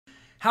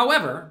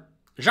However,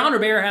 Jean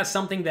Robert has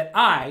something that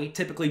I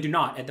typically do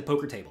not at the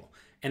poker table,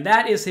 and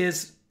that is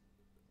his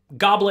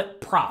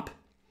goblet prop.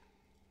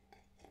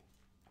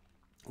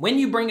 When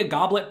you bring a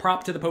goblet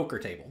prop to the poker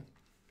table,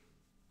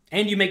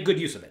 and you make good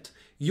use of it,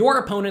 your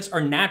opponents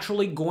are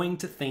naturally going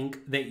to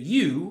think that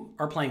you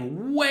are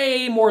playing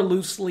way more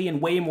loosely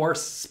and way more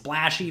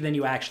splashy than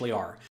you actually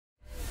are.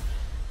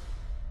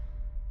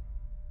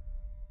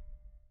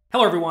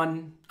 Hello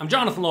everyone, I'm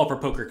Jonathan Lowell for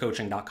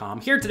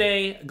PokerCoaching.com, here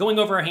today going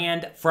over a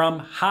hand from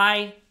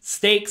High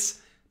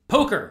Stakes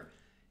Poker.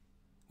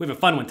 We have a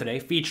fun one today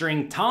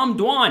featuring Tom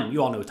Dwan.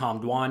 You all know Tom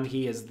Dwan.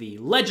 He is the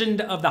legend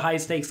of the high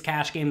stakes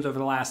cash games over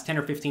the last 10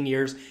 or 15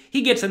 years.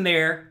 He gets in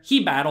there,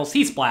 he battles,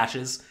 he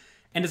splashes,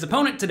 and his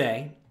opponent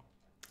today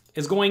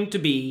is going to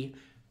be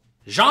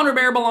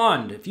Robert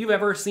Bellande. If you've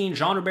ever seen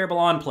Robert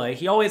Bellande play,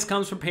 he always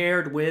comes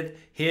prepared with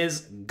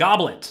his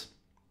goblet.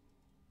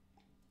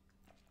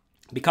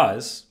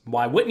 Because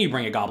why wouldn't you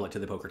bring a goblet to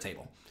the poker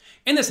table?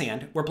 In this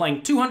hand, we're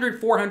playing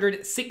 200, 400,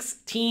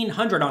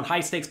 1600 on High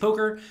Stakes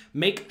Poker.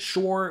 Make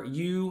sure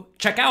you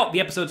check out the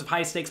episodes of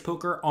High Stakes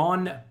Poker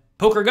on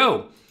Poker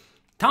Go.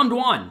 Tom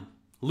Dwan,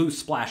 loose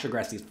splash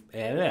aggressive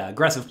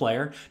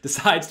player,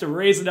 decides to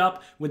raise it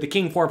up with the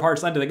king 4 of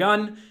hearts under the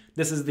gun.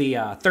 This is the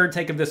third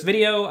take of this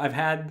video.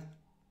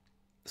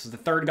 This is the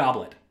third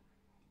goblet.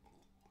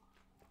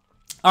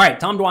 All right,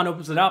 Tom Dwan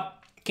opens it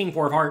up. King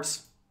 4 of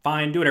hearts.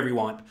 Fine, do whatever you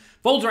want.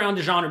 Folds around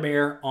to Jean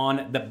Robert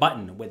on the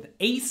button with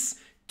Ace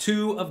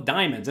 2 of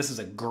diamonds. This is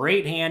a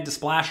great hand to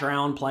splash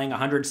around playing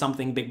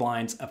 100-something big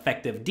blinds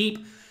effective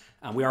deep.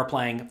 We are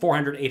playing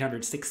 400,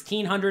 800,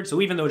 1600.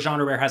 So even though Jean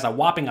Robert has a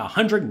whopping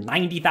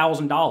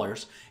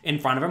 $190,000 in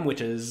front of him,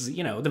 which is,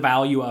 you know, the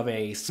value of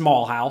a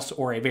small house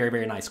or a very,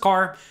 very nice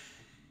car,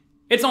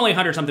 it's only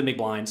 100-something big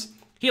blinds.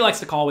 He likes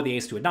to call with the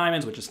Ace 2 of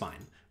diamonds, which is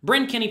fine.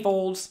 Bryn Kinney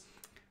folds.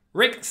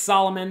 Rick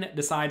Solomon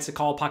decides to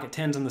call pocket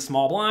 10s in the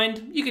small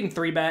blind. You can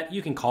 3-bet,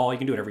 you can call, you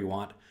can do whatever you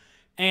want.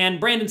 And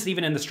Brandon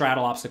Steven in the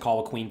straddle opts to call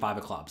a queen 5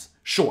 of clubs.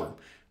 Sure.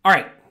 All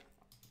right.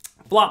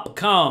 Flop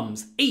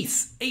comes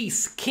ace,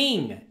 ace,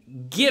 king,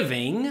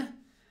 giving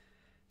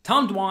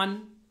Tom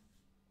Dwan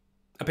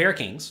a pair of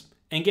kings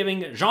and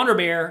giving Jean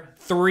Robert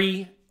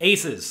 3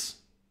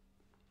 aces.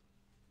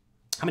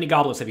 How many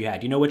goblets have you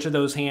had? You know which of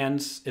those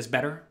hands is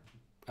better?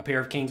 A pair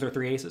of kings or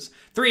 3 aces?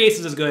 3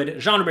 aces is good.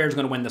 Jean Robert is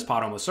going to win this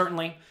pot almost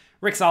certainly.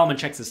 Rick Solomon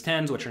checks his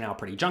 10s, which are now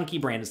pretty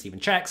junky. Brandon Steven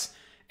checks.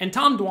 And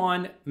Tom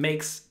Dwan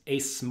makes a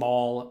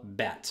small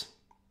bet.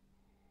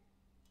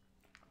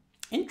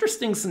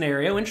 Interesting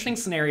scenario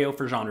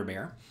for Jean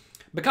Robert.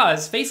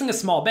 Because facing a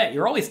small bet,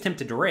 you're always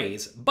tempted to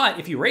raise. But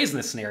if you raise in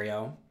this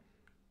scenario,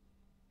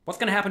 what's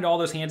going to happen to all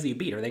those hands that you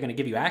beat? Are they going to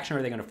give you action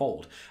or are they going to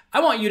fold?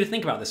 I want you to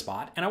think about this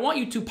spot. And I want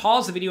you to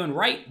pause the video and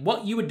write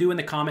what you would do in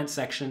the comment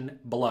section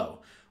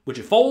below. Would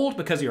you fold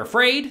because you're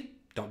afraid?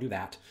 Don't do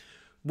that.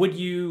 Would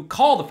you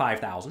call the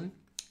 5,000?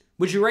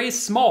 Would you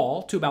raise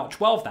small to about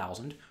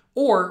 12,000?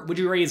 Or would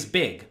you raise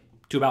big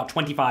to about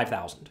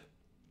 25,000?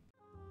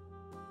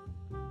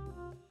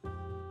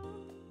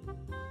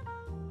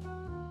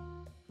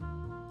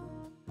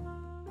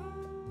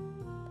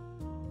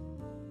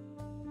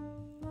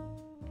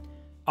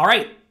 All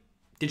right,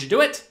 did you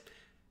do it?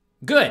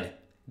 Good.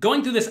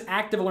 Going through this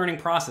active learning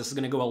process is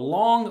going to go a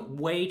long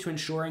way to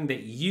ensuring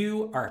that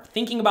you are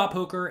thinking about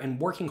poker and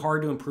working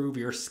hard to improve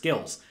your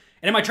skills.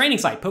 And in my training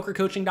site,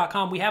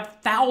 PokerCoaching.com, we have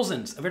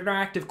thousands of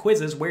interactive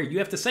quizzes where you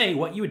have to say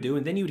what you would do,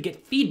 and then you would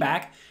get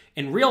feedback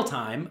in real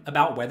time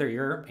about whether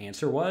your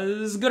answer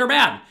was good or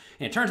bad.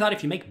 And it turns out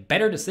if you make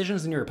better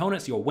decisions than your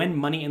opponents, you'll win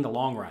money in the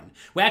long run.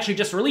 We actually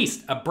just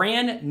released a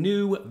brand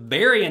new,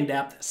 very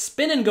in-depth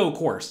spin and go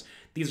course.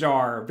 These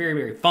are very,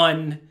 very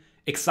fun,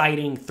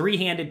 exciting,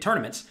 3-handed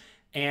tournaments.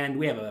 And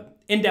we have an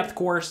in-depth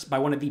course by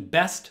one of the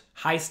best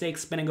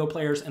high-stakes spin and go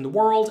players in the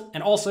world,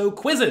 and also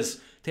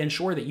quizzes to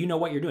ensure that you know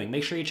what you're doing.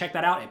 Make sure you check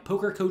that out at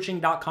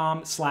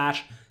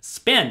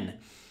pokercoaching.com/spin.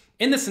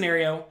 In this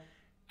scenario,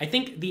 I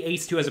think the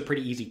ace 2 has a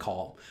pretty easy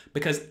call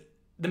because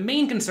the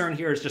main concern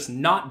here is just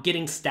not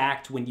getting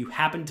stacked when you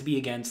happen to be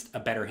against a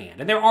better hand.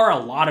 And there are a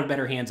lot of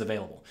better hands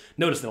available.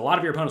 Notice that a lot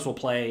of your opponents will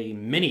play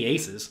many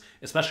aces,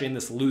 especially in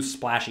this loose,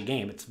 splashy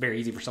game. It's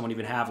very easy for someone to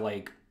even have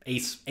like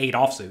ace 8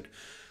 offsuit.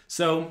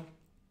 So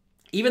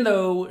even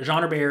though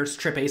Jean Robert's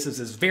trip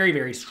aces is very,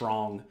 very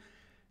strong,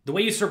 the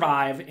way you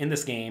survive in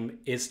this game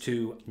is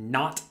to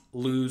not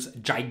lose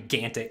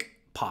gigantic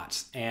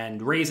pots.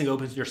 And raising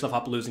opens yourself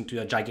up losing to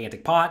a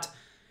gigantic pot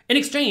in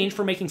exchange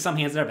for making some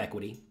hands that have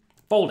equity,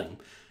 folding.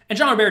 And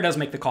Jean Robert does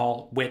make the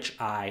call, which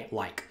I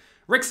like.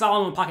 Rick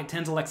Solomon pocket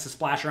 10s elects to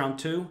splash around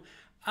 2.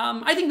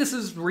 I think this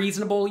is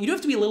reasonable. You do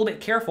have to be a little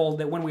bit careful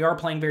that when we are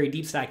playing very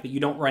deep stack that you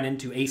don't run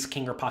into ace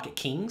king or pocket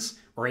kings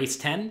or ace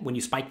 10 when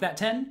you spike that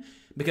 10.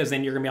 Because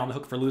then you're going to be on the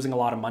hook for losing a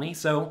lot of money.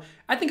 So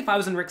I think if I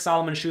was in Rick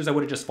Solomon's shoes, I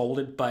would have just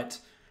folded, but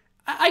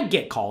I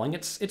get calling.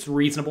 It's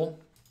reasonable.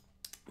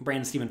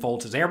 Brandon Steven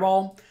folds his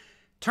airball.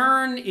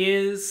 Turn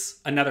is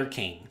another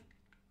king.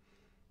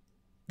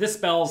 This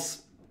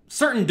spells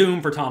certain doom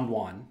for Tom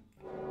Dwan.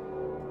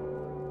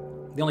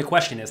 The only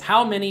question is,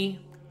 how many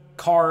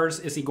cards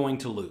is he going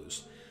to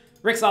lose?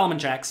 Rick Solomon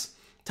checks.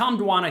 Tom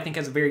Dwan, I think,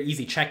 has a very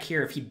easy check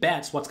here. If he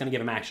bets, what's going to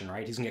give him action,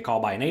 right? He's going to get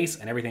called by an ace,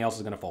 and everything else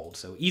is going to fold.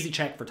 So easy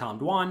check for Tom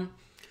Dwan.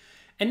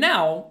 And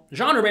now,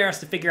 Jean Robert has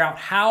to figure out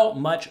how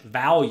much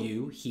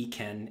value he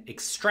can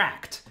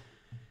extract.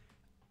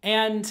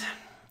 And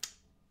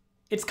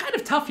it's kind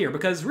of tough here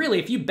because really,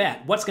 if you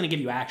bet, what's going to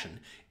give you action?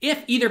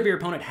 If either of your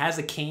opponent has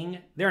a king,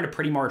 they're in a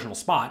pretty marginal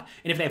spot.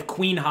 And if they have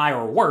queen high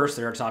or worse,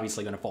 they're just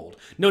obviously going to fold.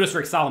 Notice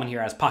Rick Solomon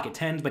here has pocket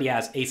tens, but he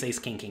has ace, ace,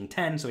 king, king,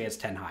 10, so he has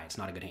 10 high. It's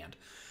not a good hand.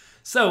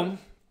 So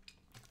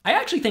I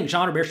actually think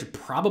Jean Robert should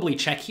probably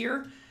check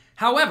here.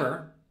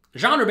 However,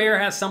 Jean Robert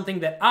has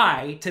something that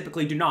I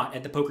typically do not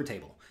at the poker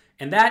table,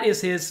 and that is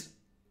his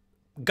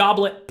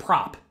goblet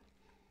prop.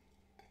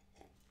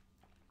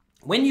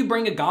 When you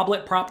bring a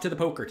goblet prop to the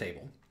poker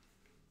table,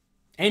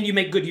 and you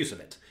make good use of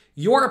it,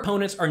 your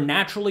opponents are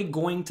naturally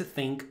going to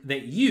think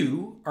that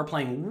you are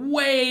playing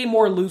way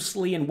more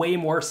loosely and way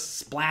more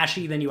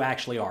splashy than you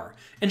actually are.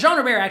 And Jean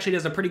Robert actually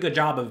does a pretty good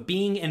job of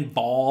being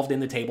involved in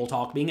the table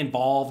talk, being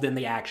involved in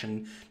the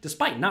action,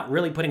 despite not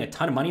really putting a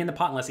ton of money in the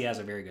pot unless he has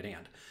a very good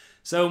hand.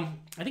 So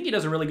I think he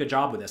does a really good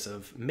job with this,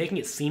 of making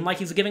it seem like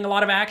he's giving a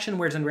lot of action,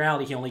 whereas in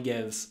reality he only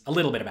gives a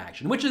little bit of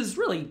action, which is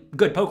really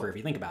good poker if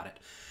you think about it.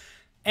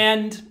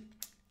 And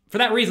for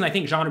that reason, I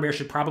think Jean Robert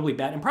should probably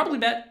bet, and probably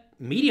bet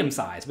medium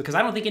size, because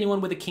I don't think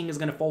anyone with a king is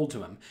going to fold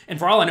to him. And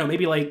for all I know,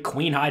 maybe like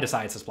queen high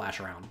decides to splash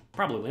around.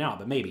 Probably not,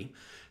 but maybe.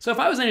 So if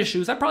I was in his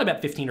shoes, I'd probably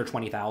bet 15 or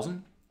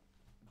 20,000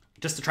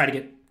 just to try to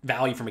get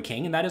value from a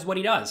king, and that is what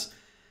he does.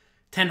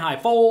 10 high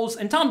folds,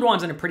 and Tom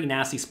Dwan's in a pretty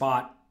nasty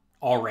spot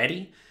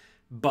already,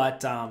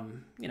 but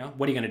you know,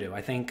 what are you going to do?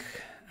 I think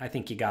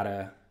you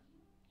gotta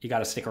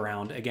stick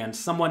around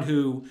against someone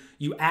who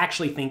you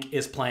actually think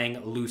is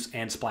playing loose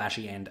and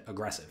splashy and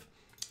aggressive.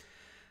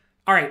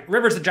 All right,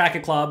 river's the jack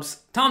of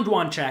clubs. Tom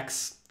Dwan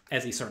checks,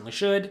 as he certainly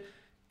should.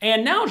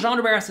 And now Jean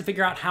Robert has to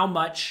figure out how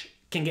much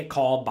can get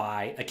called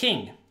by a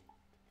king.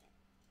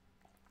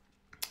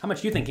 How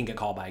much do you think can get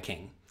called by a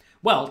king?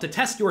 Well, to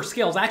test your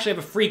skills, I actually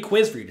have a free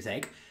quiz for you to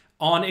take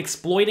on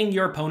exploiting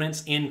your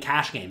opponents in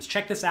cash games.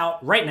 Check this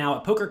out right now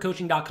at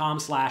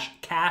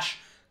pokercoaching.com/cash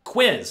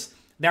quiz.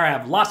 There I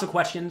have lots of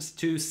questions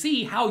to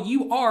see how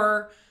you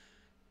are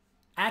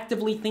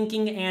actively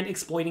thinking and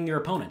exploiting your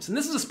opponents. And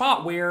this is a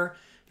spot where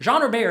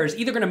Jean Robert is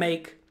either going to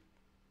make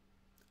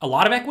a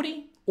lot of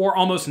equity or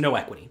almost no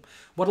equity.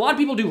 What a lot of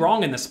people do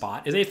wrong in this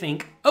spot is they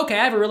think, okay,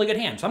 I have a really good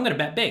hand, so I'm going to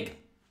bet big.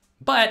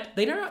 But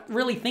they're not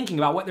really thinking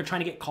about what they're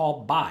trying to get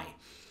called by.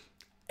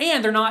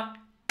 And they're not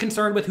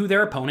concerned with who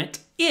their opponent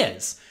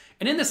is.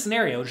 And in this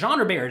scenario, Jean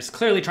Robert is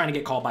clearly trying to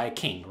get called by a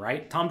king,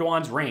 right? Tom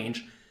Dwan's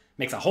range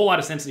makes a whole lot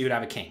of sense that he would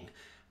have a king.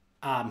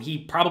 He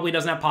probably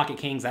doesn't have pocket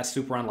kings. That's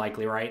super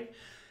unlikely, right?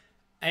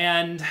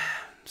 And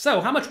so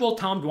how much will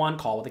Tom Dwan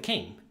call with a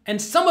king? And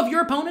some of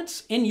your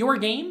opponents in your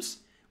games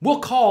will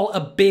call a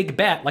big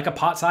bet, like a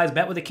pot-sized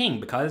bet with a king,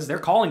 because they're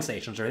calling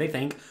stations, or they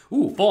think,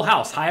 ooh, full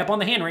house, high up on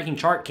the hand ranking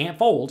chart, can't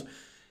fold.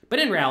 But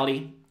in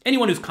reality,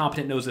 anyone who's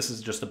competent knows this is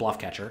just a bluff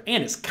catcher,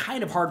 and it's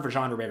kind of hard for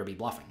Jean Robert to be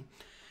bluffing.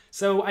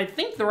 So I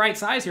think the right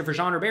size here for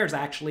Jean Robert is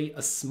actually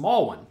a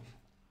small one.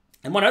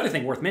 And one other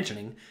thing worth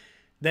mentioning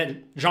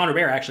that Jean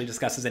Robert actually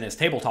discusses in his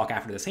table talk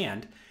after this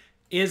hand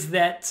is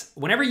that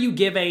whenever you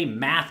give a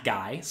math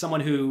guy, someone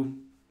who,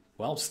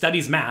 well,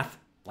 studies math,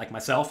 like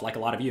myself, like a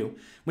lot of you,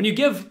 when you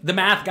give the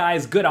math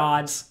guys good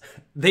odds,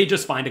 they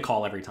just find a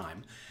call every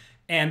time.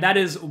 And that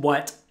is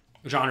what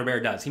Jean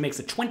Robert does. He makes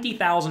a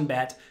 20,000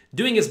 bet,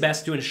 doing his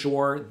best to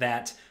ensure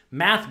that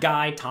math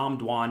guy Tom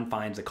Dwan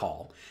finds a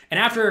call. And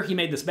after he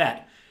made this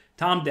bet,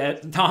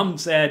 Tom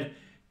said,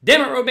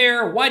 "Damn it,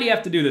 Robert, why do you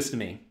have to do this to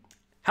me?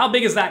 How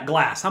big is that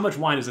glass? How much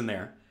wine is in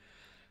there?"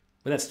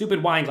 With that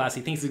stupid wine glass,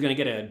 he thinks he's going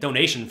to get a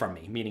donation from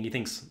me, meaning he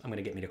thinks I'm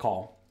going to get me to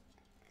call.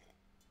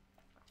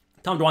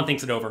 Tom Dwan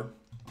thinks it over.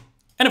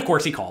 And of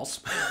course he calls,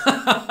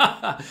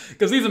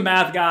 because he's a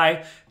math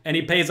guy, and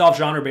he pays off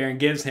Jean Robert and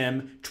gives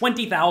him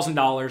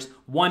 $20,000,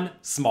 one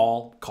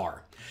small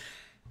car.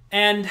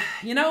 And,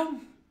 you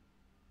know,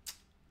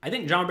 I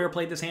think Jean Robert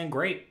played this hand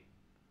great.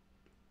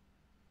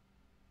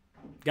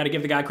 Got to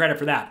give the guy credit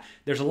for that.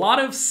 There's a lot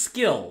of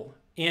skill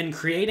in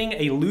creating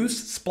a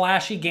loose,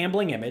 splashy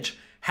gambling image,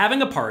 having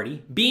a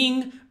party,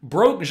 being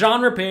broke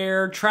Jean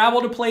Robert,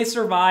 travel to play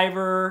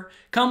Survivor,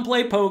 come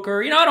play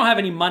poker. You know, I don't have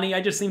any money.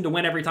 I just seem to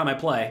win every time I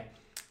play.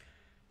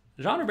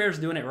 Jean Robert's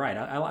doing it right.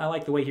 I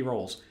like the way he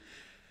rolls.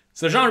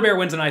 So Jean Robert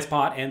wins a nice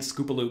pot and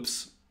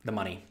scoop-a-loops the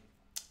money.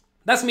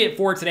 That's me at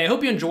 4 today. I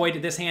hope you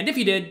enjoyed this hand. If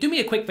you did, do me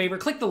a quick favor.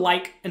 Click the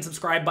like and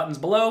subscribe buttons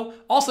below.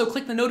 Also,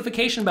 click the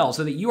notification bell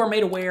so that you are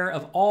made aware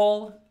of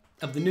all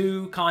of the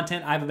new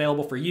content I have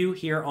available for you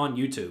here on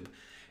YouTube.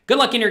 Good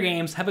luck in your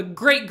games. Have a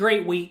great,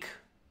 great week.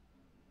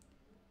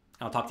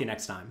 I'll talk to you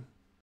next time.